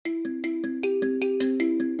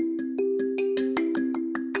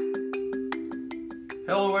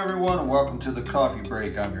Hello everyone and welcome to the Coffee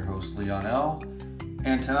Break. I'm your host Leon L.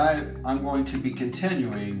 And tonight I'm going to be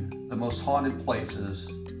continuing the most haunted places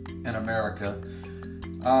in America.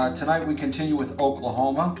 Tonight we continue with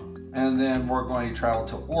Oklahoma and then we're going to travel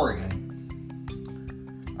to Oregon.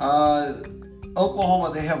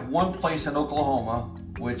 Oklahoma, they have one place in Oklahoma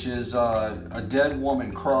which is a dead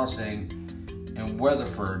woman crossing in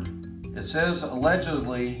Weatherford. It says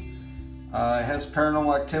allegedly it has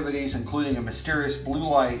paranormal activities, including a mysterious blue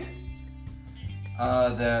light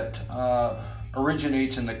that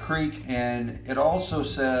originates in the creek, and it also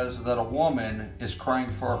says that a woman is crying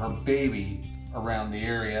for her baby around the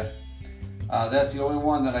area. That's the only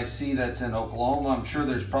one that I see that's in Oklahoma. I'm sure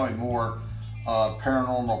there's probably more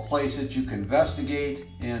paranormal places you can investigate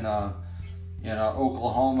in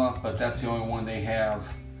Oklahoma, but that's the only one they have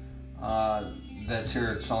that's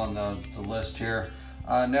here. It's on the list here.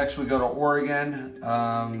 Next we go to Oregon.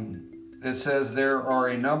 It says there are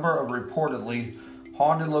a number of reportedly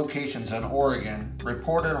haunted locations in Oregon.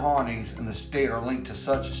 Reported hauntings in the state are linked to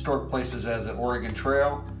such historic places as the Oregon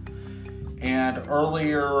Trail and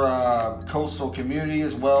earlier coastal community,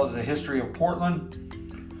 as well as the history of Portland,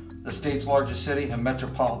 the state's largest city and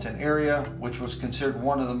metropolitan area, which was considered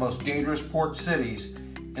one of the most dangerous port cities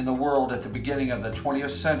in the world at the beginning of the 20th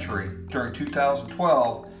century. During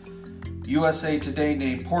 2012, USA Today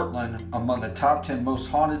named Portland among the top 10 most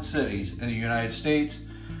haunted cities in the United States.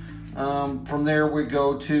 From there we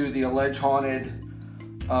go to the alleged haunted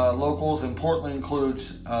locals in Portland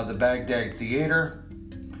includes the Baghdad Theater,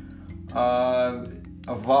 a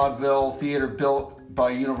vaudeville theater built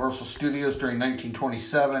by Universal Studios during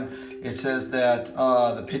 1927. It says that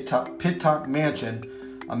the Pittock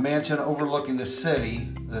Mansion, a mansion overlooking the city,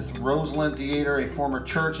 the Roseland Theater, a former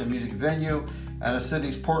church and music venue, and the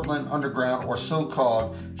city's Portland Underground, or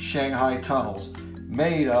so-called Shanghai tunnels,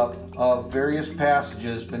 made up of various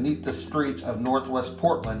passages beneath the streets of northwest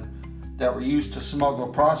Portland that were used to smuggle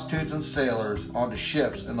prostitutes and sailors onto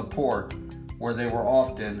ships in the port, where they were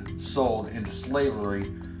often sold into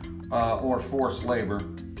slavery or forced labor.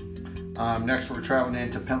 Next, we're traveling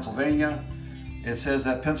into Pennsylvania. It says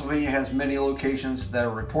that Pennsylvania has many locations that are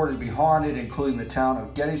reported to be haunted, including the town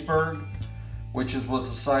of Gettysburg, which was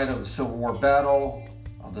the site of the Civil War battle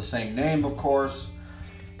of the same name, of course,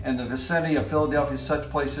 and the vicinity of Philadelphia, such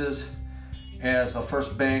places as the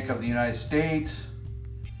First Bank of the United States,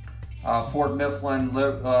 Fort Mifflin,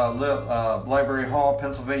 Library Hall,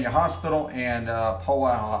 Pennsylvania Hospital, and the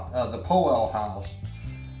Powell House.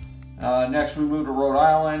 Next, we move to Rhode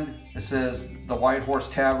Island. It says the White Horse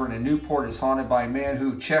Tavern in Newport is haunted by a man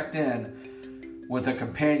who checked in with a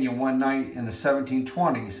companion one night in the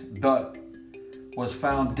 1720s, but was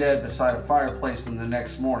found dead beside a fireplace the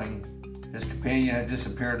next morning. His companion had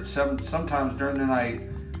disappeared sometimes during the night.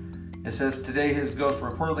 It says today his ghost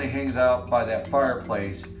reportedly hangs out by that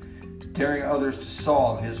fireplace, daring others to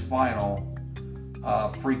solve his final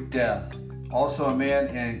freak death. Also, a man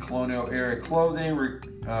in colonial era clothing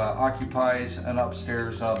occupies an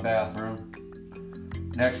upstairs bathroom.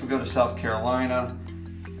 Next, we go to South Carolina.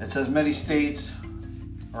 It says many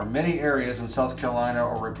areas in South Carolina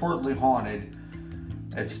are reportedly haunted.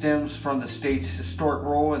 It stems from the state's historic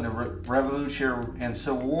role in the Revolutionary and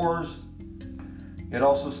Civil Wars. It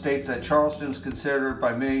also states that Charleston is considered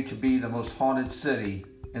by many to be the most haunted city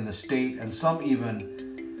in the state, and some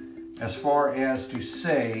even as far as to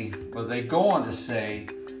say, or they go on to say,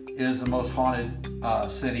 it is the most haunted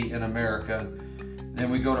city in America.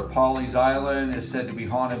 Then we go to Pawleys Island. It's said to be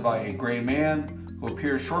haunted by a gray man who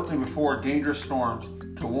appears shortly before dangerous storms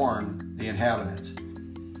to warn the inhabitants.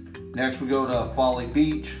 Next, we go to Folly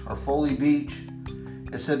Beach.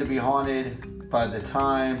 It's said to be haunted from the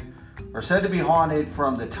time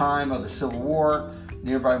of the Civil War.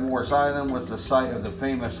 Nearby Morris Island was the site of the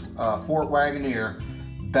famous Fort Wagoner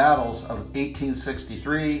battles of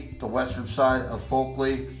 1863. The western side of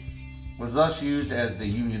Foley was thus used as the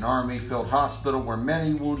Union Army Field Hospital, where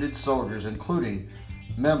many wounded soldiers, including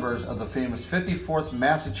members of the famous 54th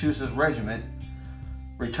Massachusetts Regiment,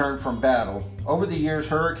 returned from battle. Over the years,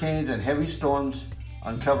 hurricanes and heavy storms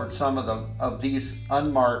uncovered some of these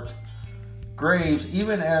unmarked graves,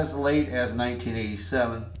 even as late as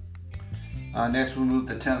 1987. Next, we move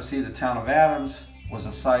to Tennessee. The town of Adams was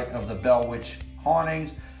a site of the Bell Witch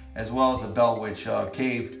hauntings, as well as the Bell Witch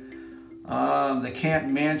Cave. The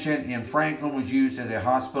Canton Mansion in Franklin was used as a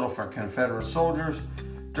hospital for Confederate soldiers.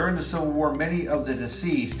 During the Civil War, many of the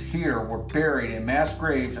deceased here were buried in mass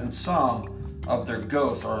graves, and some of their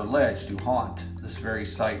ghosts are alleged to haunt this very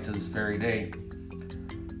site to this very day.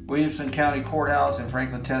 Williamson County Courthouse in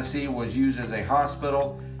Franklin, Tennessee was used as a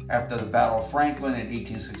hospital after the Battle of Franklin in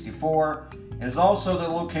 1864. It is also the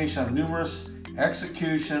location of numerous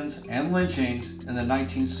executions and lynchings in the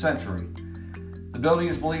 19th century. The building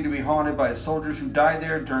is believed to be haunted by the soldiers who died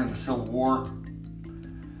there during the Civil War.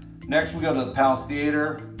 Next, we go to the Palace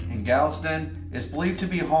Theater in Galveston. It's believed to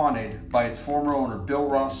be haunted by its former owner, Bill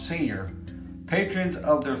Roth Sr. Patrons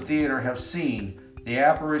of their theater have seen the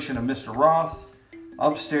apparition of Mr. Roth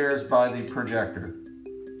upstairs by the projector.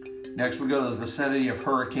 Next, we go to the vicinity of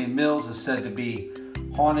Hurricane Mills. It's said to be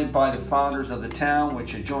haunted by the founders of the town,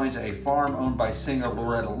 which adjoins a farm owned by singer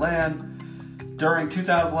Loretta Lynn. During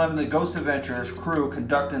 2011, the Ghost Adventures crew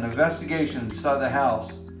conducted an investigation inside the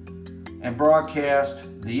house and broadcast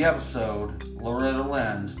the episode Loretta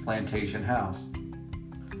Lynn's Plantation House.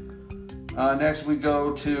 Next, we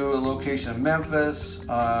go to a location in Memphis,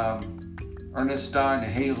 Ernestine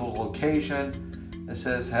and Hazel's location. It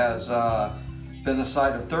says has been the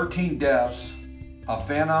site of 13 deaths. A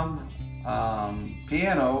phantom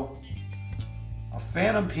piano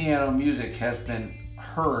music has been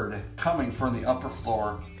heard coming from the upper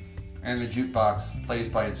floor, and the jukebox plays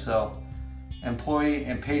by itself. Employee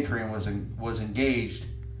and patron was engaged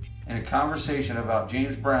in a conversation about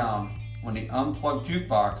James Brown when the unplugged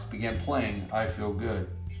jukebox began playing I Feel Good.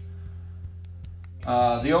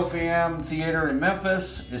 The Ophiam Theater in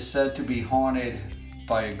Memphis is said to be haunted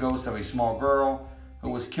by a ghost of a small girl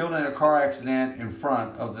who was killed in a car accident in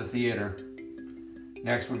front of the theater.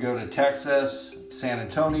 Next, we go to Texas, San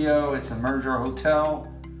Antonio. It's a Merger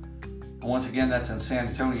Hotel. Once again, that's in San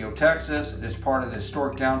Antonio, Texas. It is part of the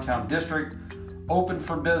historic downtown district, opened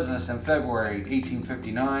for business in February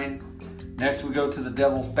 1859. Next, we go to the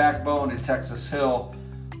Devil's Backbone in Texas Hill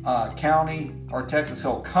County, or Texas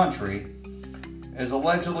Hill Country. It is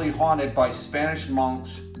allegedly haunted by Spanish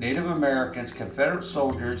monks, Native Americans, Confederate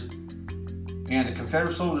soldiers, and the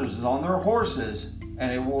Confederate soldiers is on their horses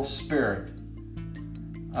and a wolf spirit.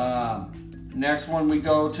 Next one we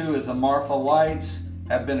go to is the Marfa Lights,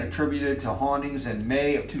 have been attributed to hauntings in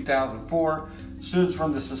May of 2004. Students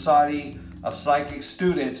from the Society of Psychic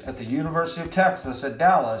Students at the University of Texas at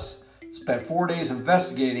Dallas spent 4 days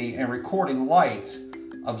investigating and recording lights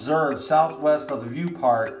observed southwest of the view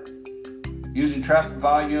park using traffic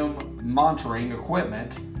volume monitoring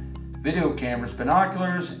equipment, video cameras,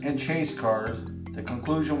 binoculars, and chase cars. The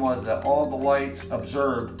conclusion was that all the lights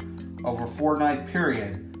observed over a 4-night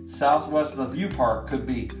period southwest of the view park could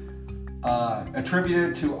be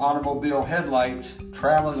attributed to automobile headlights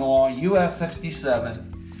traveling along US 67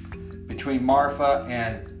 between Marfa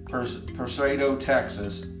and Purcell,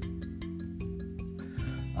 Texas.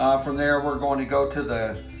 From there, we're going to go to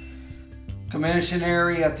the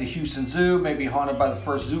commissionary at the Houston Zoo, may be haunted by the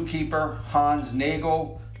first zookeeper, Hans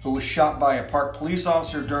Nagel, who was shot by a park police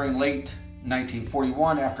officer during late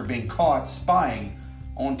 1941 after being caught spying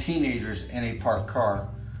on teenagers in a parked car.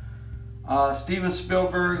 Steven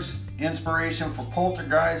Spielberg's inspiration for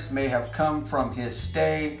Poltergeist may have come from his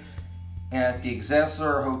stay at the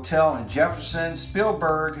Excelsior Hotel in Jefferson.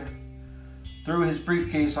 Spielberg threw his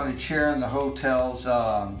briefcase on a chair in the hotel's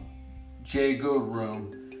Jay Gould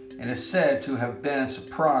room and is said to have been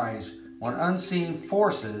surprised when unseen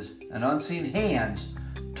forces and unseen hands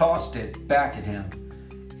tossed it back at him.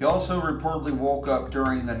 He also reportedly woke up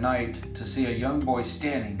during the night to see a young boy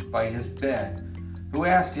standing by his bed who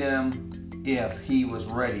asked him if he was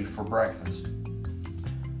ready for breakfast.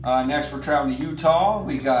 Next, we're traveling to Utah.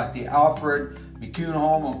 We got the Alfred McCune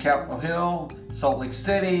home on Capitol Hill, Salt Lake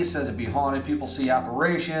City. It says it'd be haunted. People see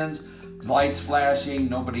apparitions, lights flashing,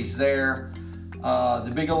 nobody's there.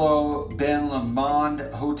 The Bigelow Ben Lomond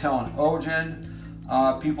Hotel in Elgin.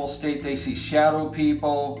 People state they see shadow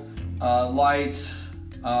people, lights,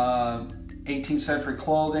 18th century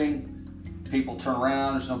clothing. People turn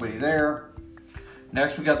around, there's nobody there.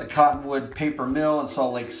 Next, we got the Cottonwood Paper Mill in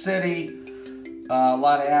Salt Lake City. A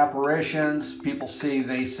lot of apparitions. People see people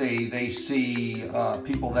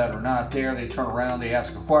that are not there. They turn around, they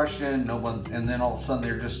ask a question, no one, and then all of a sudden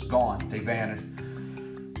they're just gone. They vanish.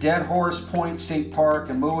 Dead Horse Point State Park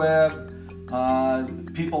in Moab.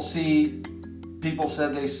 People said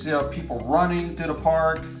they saw people running through the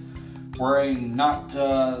park, wearing not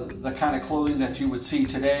the kind of clothing that you would see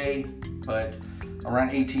today, but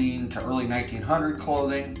around 18 to early 1900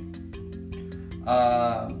 clothing.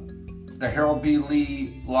 The Harold B.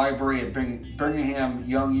 Lee Library at Brigham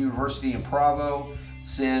Young University in Provo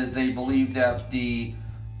says they believe that the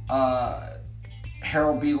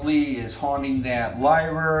Harold B. Lee is haunting that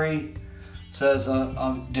library. It says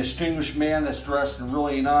a distinguished man that's dressed in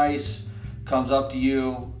really nice comes up to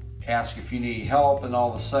you, asks if you need help, and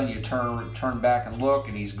all of a sudden you turn back and look,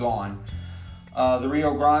 and he's gone. The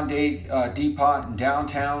Rio Grande Depot in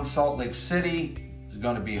downtown Salt Lake City is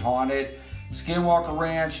going to be haunted. Skinwalker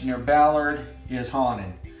Ranch near Ballard is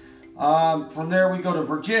haunted. From there we go to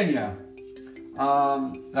Virginia.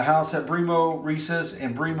 The house at Bremo Reeses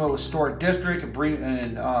and Bremo Historic District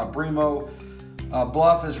and Bremo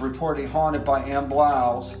Bluff is reportedly haunted by Ann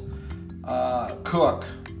Blouse Cook,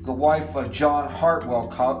 the wife of John Hartwell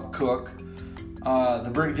Cook,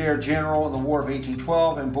 the Brigadier General in the War of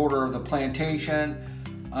 1812 and border of the plantation.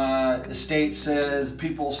 The state says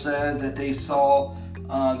people said that they saw,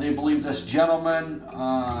 they believe this gentleman,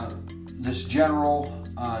 this general,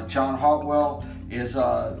 John Hartwell, is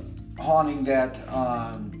haunting that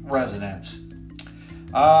residence.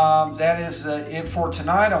 That is it for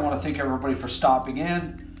tonight. I want to thank everybody for stopping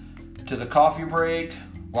in to the coffee break.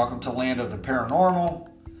 Welcome to Land of the Paranormal.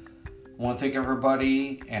 I want to thank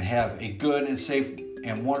everybody and have a good and safe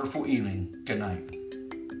and wonderful evening. Good night.